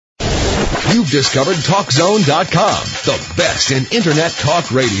You've discovered TalkZone.com, the best in Internet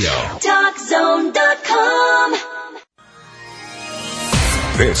talk radio. TalkZone.com.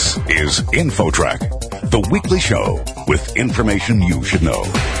 This is InfoTrack, the weekly show with information you should know.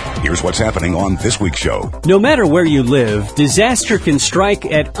 Here's what's happening on this week's show. No matter where you live, disaster can strike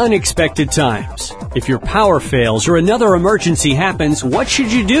at unexpected times. If your power fails or another emergency happens, what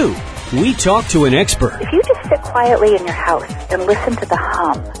should you do? We talk to an expert. If you just sit quietly in your house and listen to the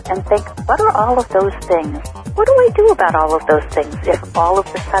hum and think, what are all of those things? What do I do about all of those things if all of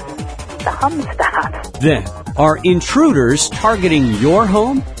a sudden the hum stops? Then, are intruders targeting your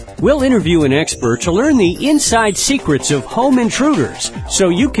home? We'll interview an expert to learn the inside secrets of home intruders so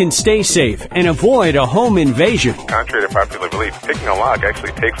you can stay safe and avoid a home invasion. Contrary to popular belief, picking a lock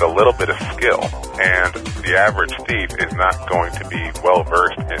actually takes a little bit of skill, and the average thief is not going to be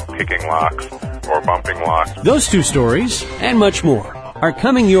well-versed in picking locks or bumping locks. Those two stories, and much more, are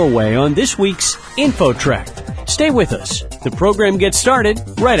coming your way on this week's InfoTrack. Stay with us. The program gets started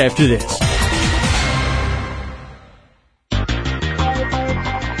right after this.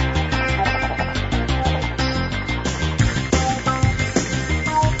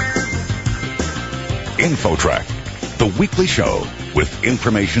 InfoTrack, the weekly show with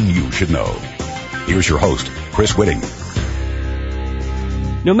information you should know. Here's your host, Chris Whitting.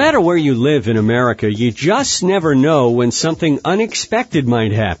 No matter where you live in America, you just never know when something unexpected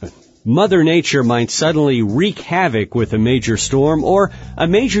might happen. Mother Nature might suddenly wreak havoc with a major storm, or a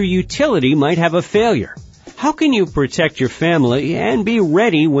major utility might have a failure. How can you protect your family and be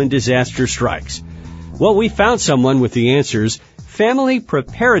ready when disaster strikes? Well, we found someone with the answers. Family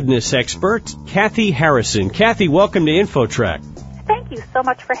preparedness expert, Kathy Harrison. Kathy, welcome to InfoTrack. Thank you so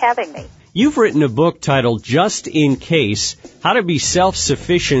much for having me. You've written a book titled Just in Case, How to Be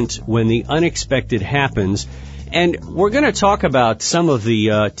Self-Sufficient When the Unexpected Happens. And we're going to talk about some of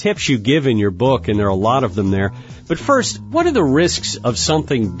the tips you give in your book, and there are a lot of them there. But first, what are the risks of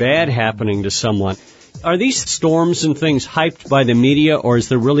something bad happening to someone? Are these storms and things hyped by the media, or is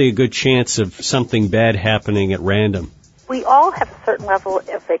there really a good chance of something bad happening at random? We all have a certain level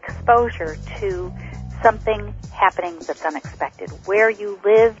of exposure to something happening that's unexpected. Where you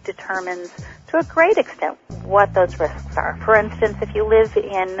live determines, to a great extent, what those risks are. For instance, if you live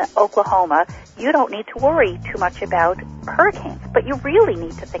in Oklahoma, you don't need to worry too much about hurricanes, but you really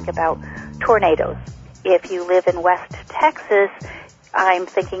need to think about tornadoes. If you live in West Texas, I'm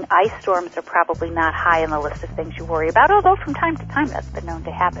thinking ice storms are probably not high on the list of things you worry about, although from time to time that's been known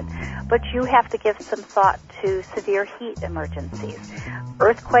to happen. But you have to give some thought to severe heat emergencies.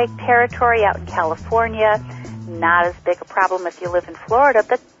 Earthquake territory out in California, not as big a problem if you live in Florida,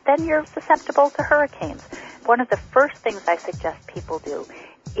 but then you're susceptible to hurricanes. One of the first things I suggest people do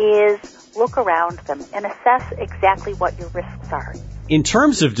is look around them and assess exactly what your risks are. In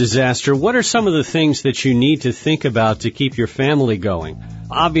terms of disaster, what are some of the things that you need to think about to keep your family going?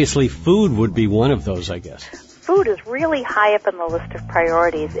 Obviously, food would be one of those, I guess. Food is really high up on the list of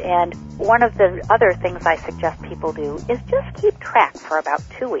priorities, and one of the other things I suggest people do is just keep track for about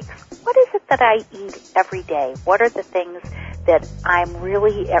 2 weeks. What is it that I eat every day? What are the things that I'm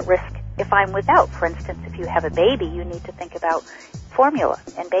really at risk if I'm without? For instance, if you have a baby, you need to think about formula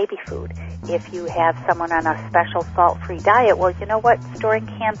and baby food. If you have someone on a special salt-free diet, well, you know what? Storing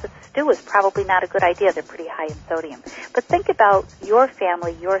cans of stew is probably not a good idea. They're pretty high in sodium. But think about your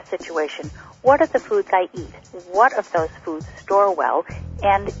family, your situation. What are the foods I eat? What of those foods store well?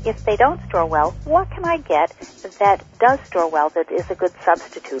 And if they don't store well, what can I get that does store well that is a good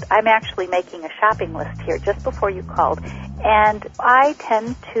substitute? I'm actually making a shopping list here just before you called, and I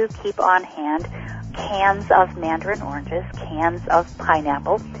tend to keep on hand cans of mandarin oranges, cans of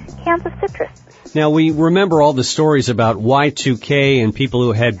pineapple, cans of citrus. Now, we remember all the stories about Y2K and people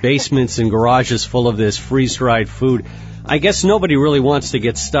who had basements and garages full of this freeze-dried food. I guess nobody really wants to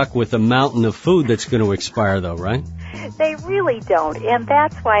get stuck with a mountain of food that's going to expire, though, right? They really don't, and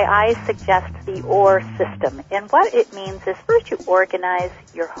that's why I suggest the OR system. And what it means is first you organize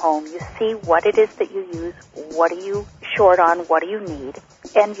your home. You see what it is that you use, what are you short on, what do you need,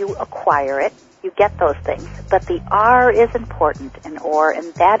 and you acquire it. You get those things. But the R is important in OR,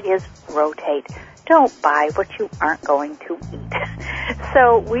 and that is rotate. Don't buy what you aren't going to eat.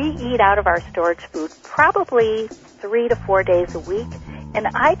 So we eat out of our storage food probably 3 to 4 days a week, and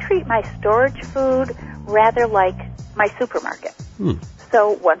I treat my storage food rather like my supermarket.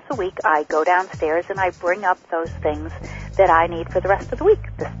 So once a week I go downstairs and I bring up those things that I need for the rest of the week.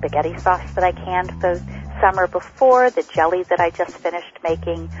 The spaghetti sauce that I canned the summer before, the jelly that I just finished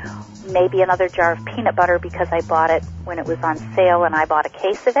making, maybe another jar of peanut butter because I bought it when it was on sale and I bought a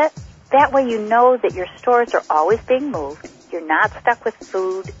case of it. That way you know that your stores are always being moved You're not stuck with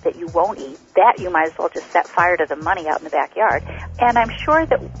food that you won't eat. That you might as well just set fire to the money out in the backyard. And I'm sure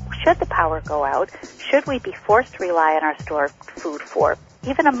that should the power go out, should we be forced to rely on our stored food for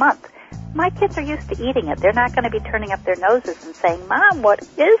even a month, my kids are used to eating it. They're not going to be turning up their noses and saying, Mom, what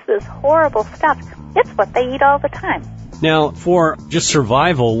is this horrible stuff? It's what they eat all the time. Now, for just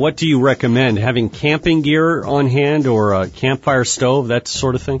survival, what do you recommend? Having camping gear on hand or a campfire stove, that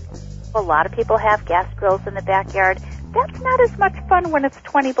sort of thing? A lot of people have gas grills in the backyard. That's not as much fun when it's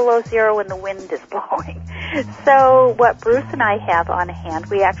 20 below zero and the wind is blowing. So what Bruce and I have on hand,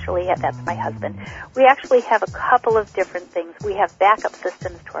 we actually have, that's my husband, we actually have a couple of different things. We have backup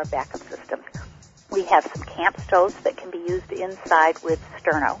systems to our backup systems. We have some camp stoves that can be used inside with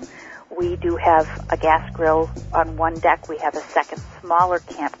sterno. We do have a gas grill on one deck. We have a second smaller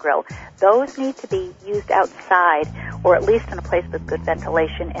camp grill. Those need to be used outside or at least in a place with good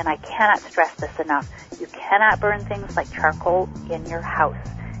ventilation, and I cannot stress this enough. You cannot burn things like charcoal in your house.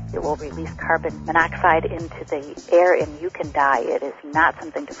 It will release carbon monoxide into the air and you can die. It is not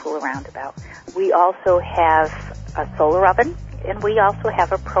something to fool around about. We also have a solar oven, and we also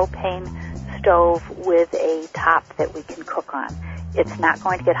have a propane stove with a top that we can cook on. It's not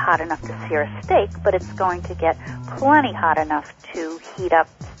going to get hot enough to sear a steak, but it's going to get plenty hot enough to heat up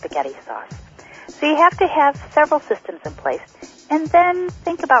spaghetti sauce. So you have to have several systems in place. And then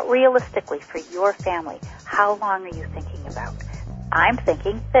think about realistically for your family, how long are you thinking about? I'm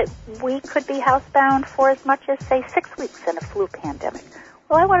thinking that we could be housebound for as much as, say, 6 weeks in a flu pandemic.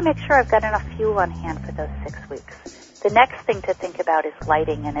 Well, I want to make sure I've got enough fuel on hand for those 6 weeks. The next thing to think about is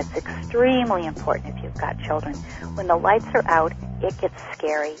lighting, and it's extremely important if you've got children. When the lights are out, it gets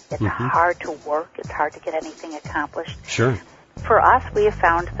scary. It's hard to work. It's hard to get anything accomplished. Sure. For us, we have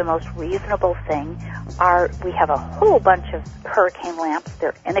found the most reasonable thing are we have a whole bunch of hurricane lamps.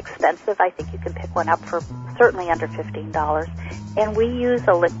 They're inexpensive. I think you can pick one up for certainly under $15. And we use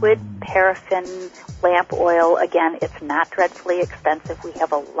a liquid paraffin lamp oil. Again, it's not dreadfully expensive. We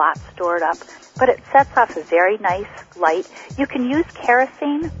have a lot stored up, but it sets off a very nice light. You can use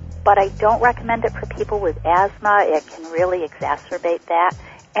kerosene, but I don't recommend it for people with asthma. It can really exacerbate that.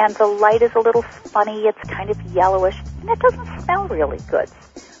 And the light is a little funny. It's kind of yellowish, and it doesn't smell really good.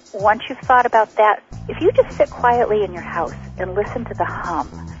 Once you've thought about that, if you just sit quietly in your house and listen to the hum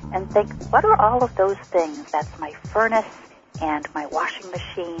and think, what are all of those things? That's my furnace and my washing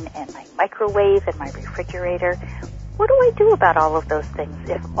machine and my microwave and my refrigerator. What do I do about all of those things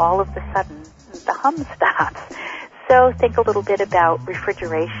if all of a sudden the hum stops? So think a little bit about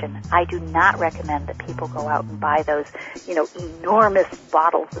refrigeration. I do not recommend that people go out and buy those, enormous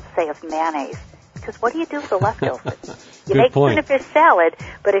bottles of, say, of mayonnaise. Because what do you do with the leftovers? You make tuna fish salad,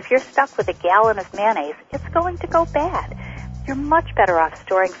 but if you're stuck with a gallon of mayonnaise, it's going to go bad. You're much better off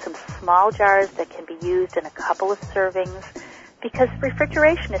storing some small jars that can be used in a couple of servings, because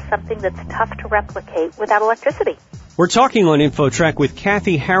refrigeration is something that's tough to replicate without electricity. We're talking on InfoTrack with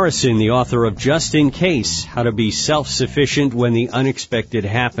Kathy Harrison, the author of Just in Case, How to Be Self-Sufficient When the Unexpected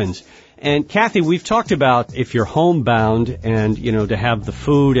Happens. And Kathy, we've talked about if you're homebound and, to have the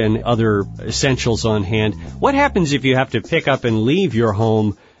food and other essentials on hand. What happens if you have to pick up and leave your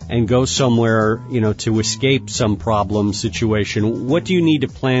home and go somewhere, to escape some problem situation? What do you need to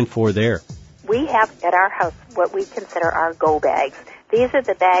plan for there? We have at our house what we consider our go bags. These are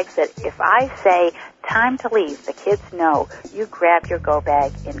the bags that if I say, time to leave, the kids know, you grab your go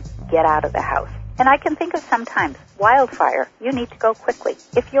bag and get out of the house. And I can think of sometimes, wildfire, you need to go quickly.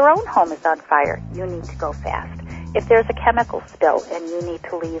 If your own home is on fire, you need to go fast. If there's a chemical spill and you need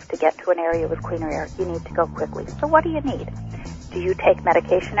to leave to get to an area with cleaner air, you need to go quickly. So what do you need? Do you take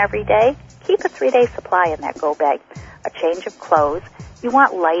medication every day? Keep a 3-day supply in that go bag. A change of clothes. You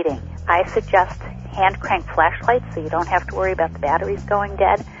want lighting. I suggest hand crank flashlights so you don't have to worry about the batteries going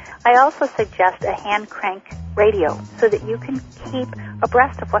dead. I also suggest a hand crank radio so that you can keep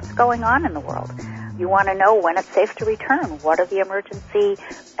abreast of what's going on in the world. You want to know when it's safe to return. What are the emergency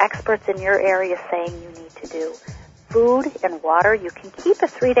experts in your area saying you need to do? Food and water. You can keep a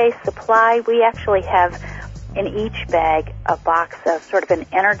 3-day supply. We actually have in each bag a box of sort of an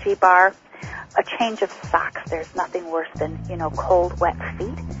energy bar, a change of socks. There's nothing worse than, cold, wet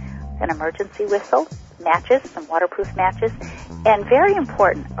feet. An emergency whistle, matches, some waterproof matches, and very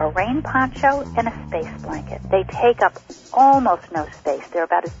important, a rain poncho and a space blanket. They take up almost no space. They're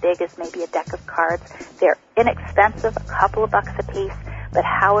about as big as maybe a deck of cards. They're inexpensive, a couple of bucks a piece, but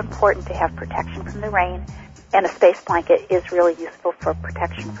how important to have protection from the rain. And a space blanket is really useful for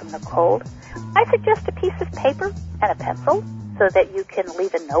protection from the cold. I suggest a piece of paper and a pencil so that you can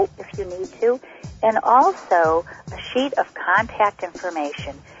leave a note if you need to, and also a sheet of contact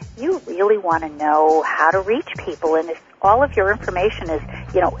information. you really want to know how to reach people. And if all of your information is,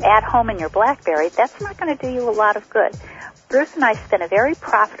 at home in your BlackBerry, that's not going to do you a lot of good. Bruce and I spent a very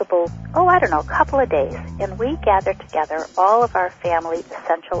profitable, couple of days, and we gathered together all of our family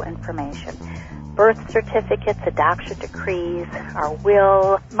essential information. Birth certificates, adoption decrees, our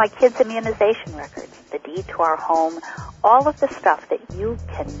will, my kids' immunization records, the deed to our home, all of the stuff that you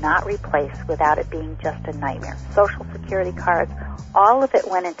cannot replace without it being just a nightmare. Social security cards, all of it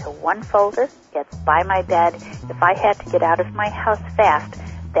went into one folder. It's by my bed. If I had to get out of my house fast,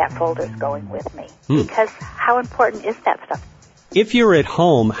 that folder's going with me. Because how important is that stuff? If you're at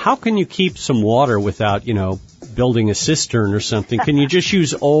home, how can you keep some water without, building a cistern or something? Can you just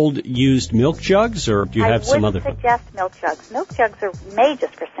use old used milk jugs, or do you have some other? I would suggest milk jugs. Milk jugs are made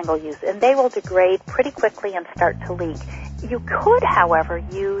just for single use, and they will degrade pretty quickly and start to leak. You could, however,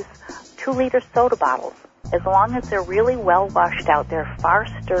 use 2-liter soda bottles. As long as they're really well washed out, they're far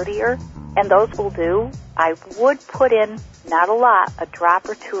sturdier, and those will do. I would put in, not a lot, a drop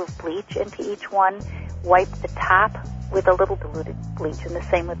or two of bleach into each one, wipe the top with a little diluted bleach, and the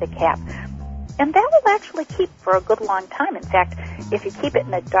same with the cap. And that will actually keep for a good long time. In fact, if you keep it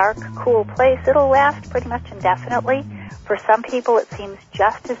in a dark, cool place, it'll last pretty much indefinitely. For some people, it seems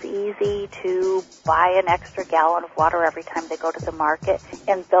just as easy to buy an extra gallon of water every time they go to the market,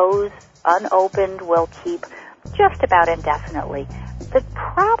 and those unopened will keep just about indefinitely. The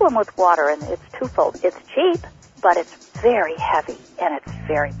problem with water, and it's twofold, it's cheap, but it's very heavy, and it's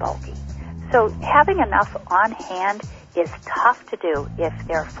very bulky. So having enough on hand is tough to do. If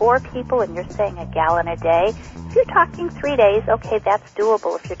there are 4 people and you're saying a gallon a day, if you're talking 3 days, okay, that's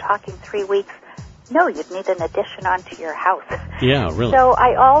doable. If you're talking 3 weeks, no, you'd need an addition onto your house. Yeah, really. So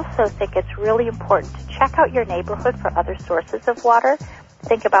I also think it's really important to check out your neighborhood for other sources of water.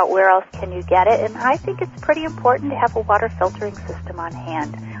 Think about where else can you get it, and I think it's pretty important to have a water filtering system on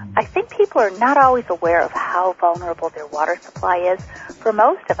hand. I think people are not always aware of how vulnerable their water supply is. For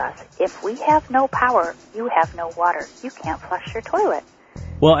most of us, if we have no power, you have no water. You can't flush your toilet.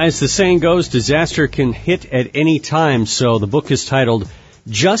 Well, as the saying goes, disaster can hit at any time, so the book is titled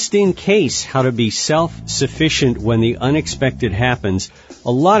Just in Case, How to Be Self-Sufficient When the Unexpected Happens.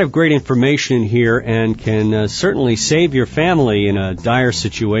 A lot of great information in here and can certainly save your family in a dire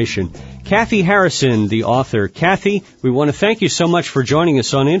situation. Kathy Harrison, the author. Kathy, we want to thank you so much for joining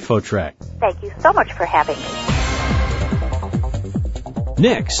us on InfoTrack. Thank you so much for having me.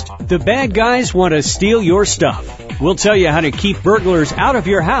 Next, the bad guys want to steal your stuff. We'll tell you how to keep burglars out of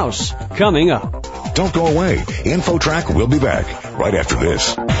your house coming up. Don't go away. InfoTrack will be back right after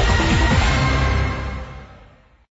this.